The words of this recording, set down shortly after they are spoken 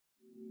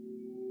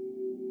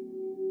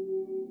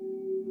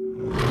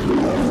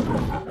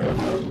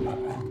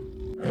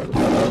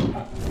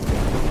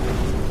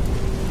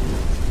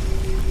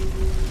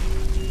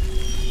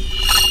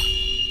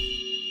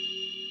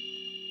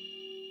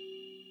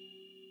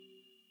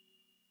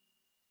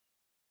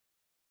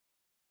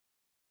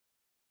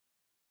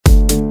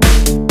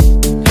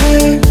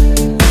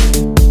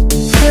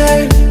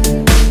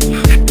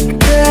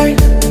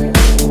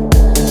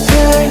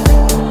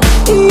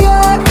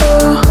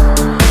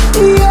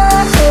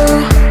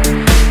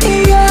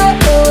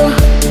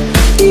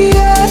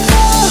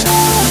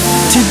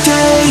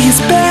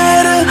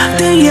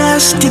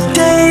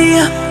yesterday,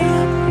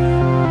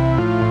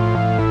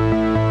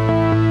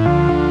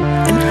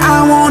 and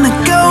I wanna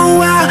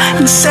go out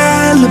and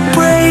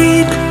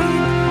celebrate.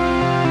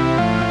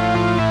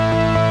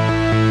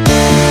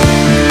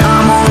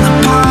 I'm gonna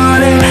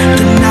party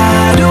the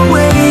night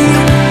away,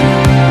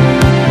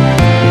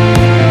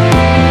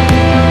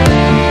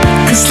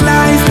 'cause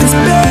life is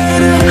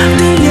better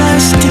than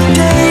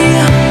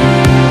yesterday.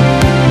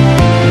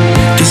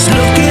 Just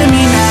look at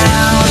me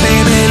now,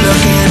 baby,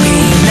 look at me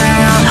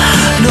now.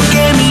 Look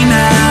at me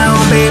now,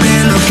 baby,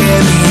 look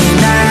at me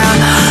now.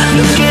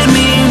 Look at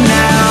me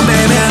now,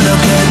 baby,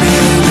 look at me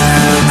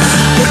now.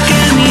 Look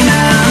at me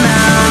now,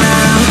 now,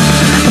 now.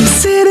 I'm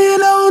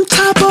sitting on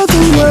top of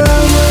the world.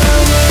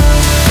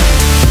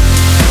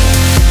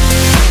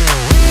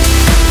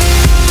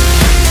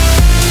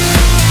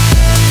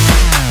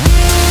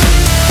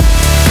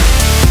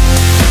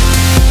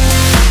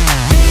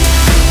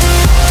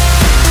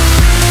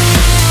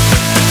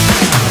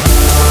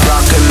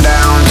 Rocking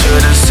down to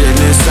the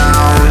Sydney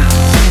sound.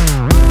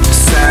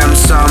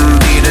 Samsung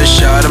be to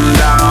shut 'em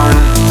down.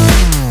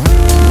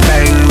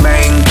 Bang,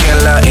 bang,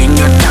 killer in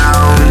your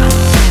town.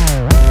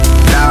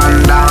 Down,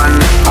 down,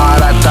 all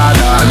that,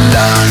 down,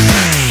 down.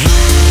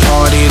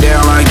 Party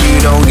down like you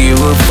don't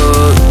give a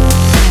fuck.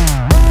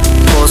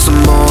 Pour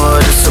some more,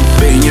 just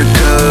up in your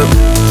cup.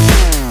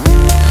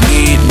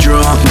 Get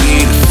drunk,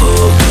 get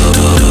fucked.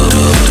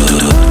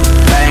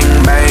 Bang,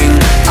 bang,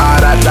 all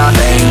that,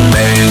 bang,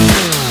 bang.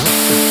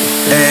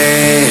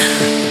 Hey,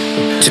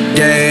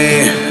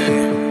 today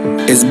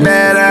is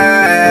better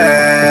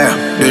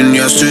than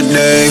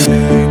yesterday.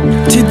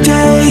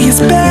 Today is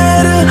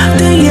better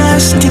than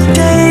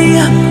yesterday.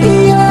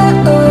 Yeah,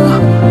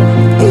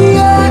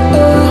 yeah,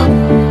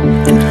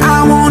 and I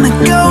wanna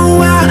go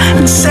out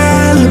and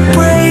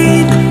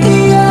celebrate.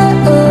 Yeah,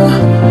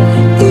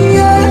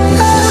 yeah,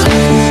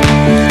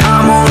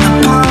 I'm gonna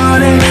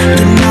party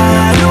the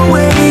night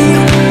away.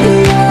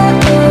 Yeah,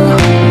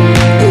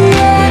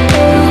 yeah,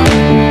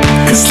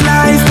 'cause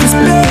life is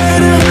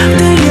better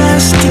than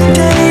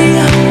yesterday.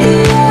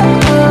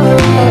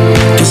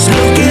 Just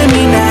look at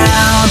me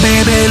now,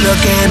 baby,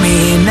 look at me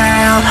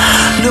now.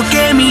 Look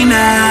at me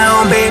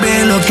now, baby,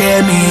 look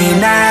at me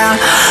now.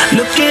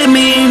 Look at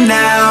me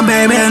now,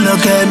 baby,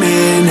 look at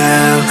me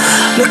now.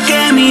 Look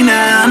at me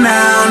now,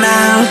 now,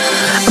 now.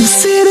 I'm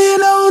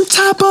sitting on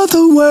top of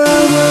the world.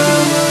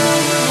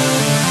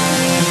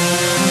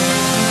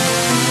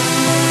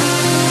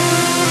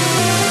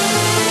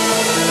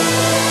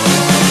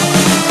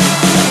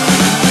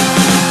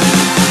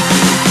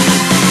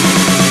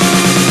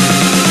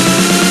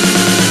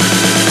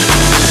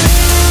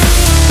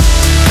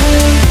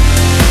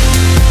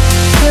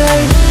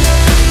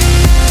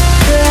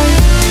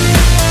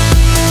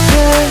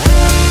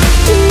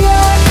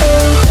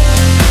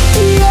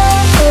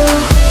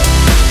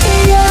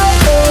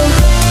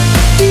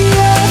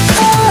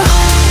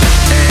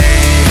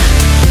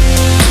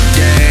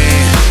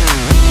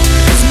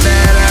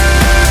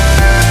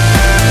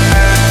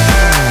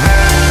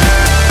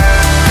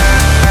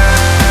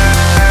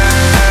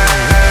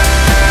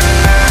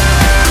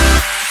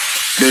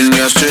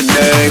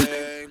 Yesterday.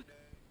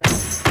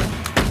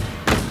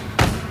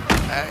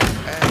 Hey.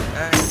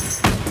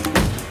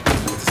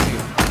 Good to see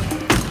you.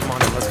 Come on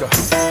in, let's go.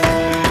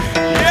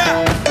 Yeah!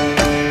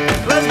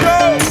 Let's go!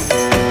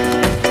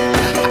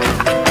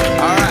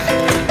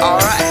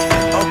 Alright,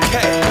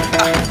 okay.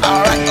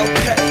 Alright,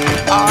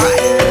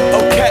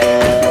 okay.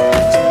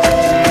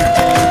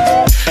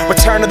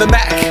 Return to the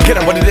Mac. Get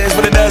up what it is,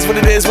 what it does, what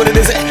it is, what it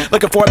isn't.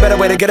 Looking for a better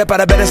way to get up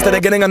out of bed instead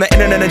of getting on the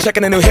internet and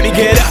checking a new hit. Me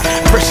get up,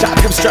 first shot,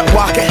 come strut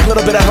walking. A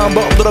little bit of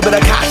humble, a little bit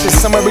of cautious.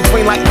 Somewhere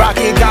between like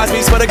Rocky and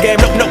Cosby's for the game.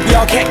 Nope,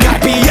 y'all can't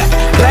copy yet.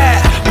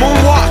 Bad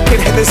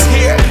moonwalking, and this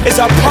here is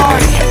our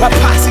party. My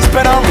posse's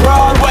been on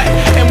Broadway,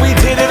 and we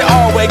did it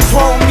all way.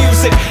 Grown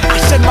music, I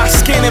shed my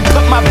skin and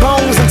put my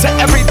bones into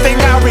everything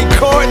I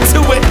record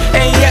to it.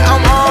 And yeah,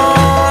 I'm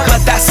on.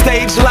 Let that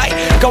stage light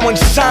go and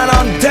shine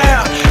on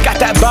down. Got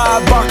that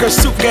Bob Barker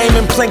suit game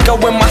and Plinko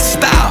in my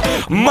style.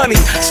 Money,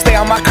 stay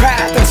on my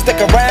craft and stick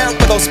around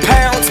for those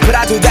pounds. But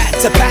I do that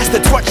to pass the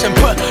torch and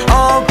put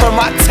on for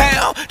my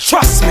town.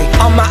 Trust me,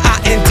 on my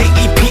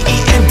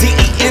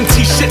INDEPENDENT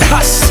shit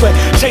hustling.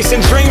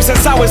 Chasing dreams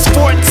since I was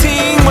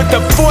 14 with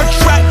the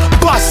 4-track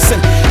bustin'.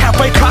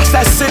 Halfway across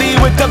that city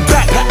with the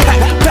back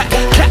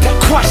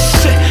crush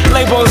shit.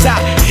 Labels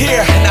out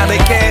here, now they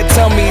can't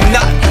tell me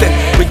nothing.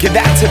 We give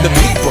that to the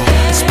people,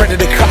 spread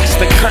it across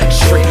the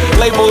country.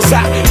 Labels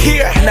out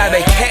here, now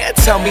they can't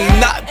tell me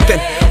nothing.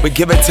 We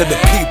give it to the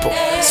people,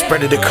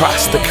 spread it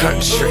across the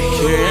country.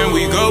 Here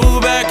we go.